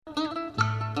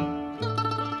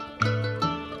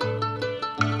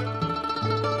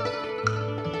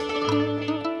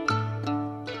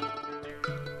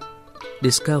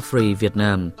Discovery Việt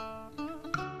Nam.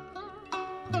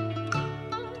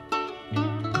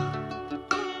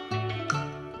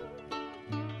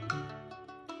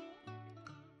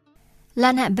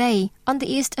 Lan Ha Bay, on the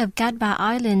east of Cát Bà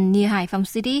Island near Hải Phòng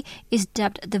City, is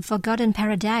dubbed the Forgotten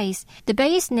Paradise. The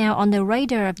bay is now on the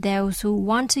radar of those who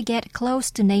want to get close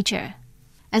to nature.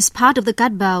 As part of the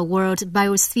Cát Bà World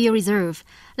Biosphere Reserve,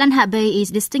 Lan Ha Bay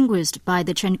is distinguished by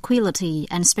the tranquility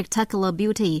and spectacular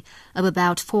beauty of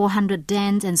about 400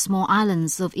 dens and small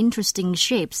islands of interesting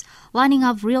shapes lining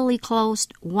up really close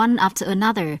one after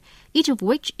another, each of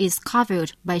which is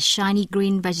covered by shiny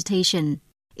green vegetation.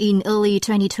 In early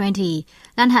 2020,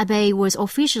 Lan Ha Bay was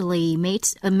officially made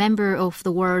a member of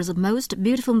the world's most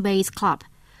beautiful bays club.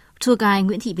 Tour guide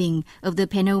Nguyễn Thị Bình of the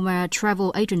Panama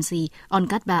Travel Agency on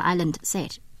Cát Bà Island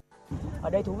said.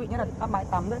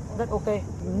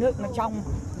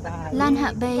 Lan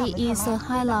Ha Bay is a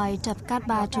highlight of Cát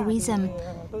Bà tourism.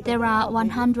 There are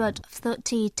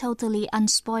 130 totally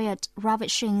unspoiled,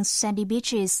 ravishing sandy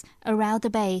beaches around the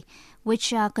bay,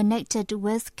 which are connected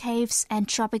with caves and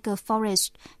tropical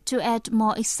forests to add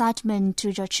more excitement to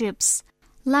your trips.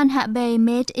 Lan Ha Bay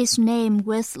made its name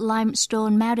with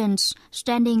limestone mountains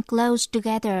standing close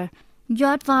together.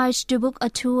 You're advised to book a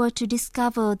tour to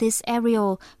discover this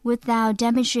area without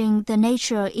damaging the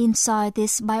nature inside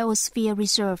this biosphere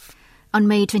reserve. On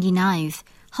May 29th,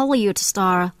 Hollywood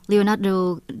star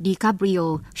Leonardo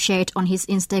DiCaprio shared on his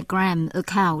Instagram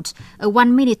account a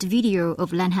 1-minute video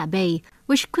of Lan Ha Bay,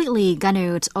 which quickly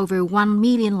garnered over 1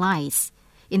 million likes.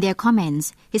 In their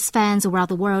comments, his fans around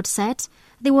the world said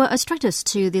they were attracted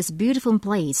to this beautiful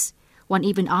place. One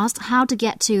even asked how to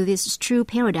get to this true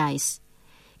paradise.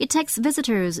 It takes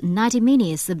visitors 90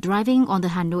 minutes of driving on the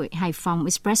Hanoi-Hải Phòng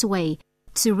Expressway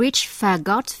to reach Phà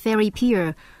Gót Ferry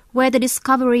Pier, where the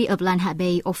discovery of Lan Ha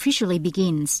Bay officially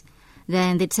begins.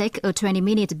 Then they take a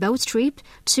 20-minute boat trip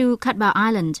to Cát Bà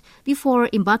Island before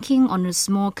embarking on a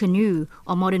small canoe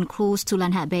or modern cruise to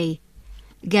Lan Ha Bay.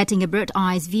 Getting a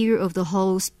bird's-eye view of the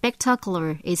whole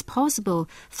spectacular is possible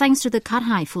thanks to the Cát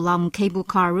Hải Phù Long cable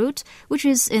car route, which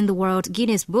is in the World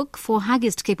Guinness Book for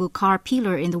highest cable car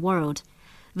pillar in the world.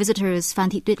 Visitors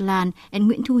Phan Thị Tuyết Lan and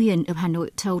Nguyễn Thu Hiền of Hanoi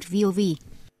told VOV.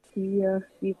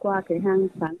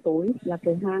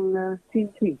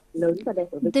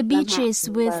 The beaches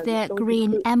with their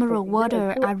green emerald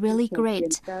water are really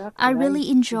great. I really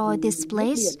enjoy this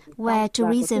place where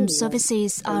tourism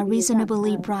services are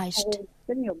reasonably priced.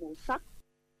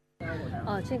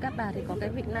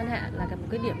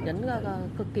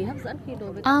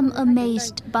 I'm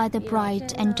amazed by the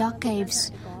bright and dark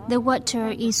caves. The water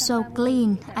is so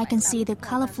clean. I can see the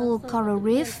colorful coral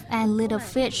reef and little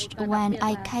fish when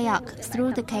I kayak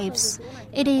through the caves.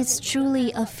 It is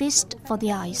truly a feast for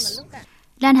the eyes.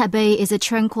 Lan Ha Bay is a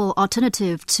tranquil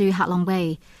alternative to Ha Long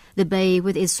Bay. The bay,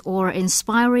 with its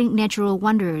awe-inspiring natural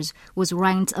wonders, was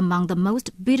ranked among the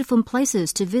most beautiful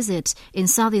places to visit in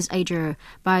Southeast Asia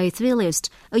by Thrillist,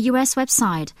 a U.S.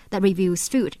 website that reviews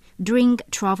food, drink,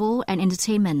 travel, and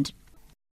entertainment.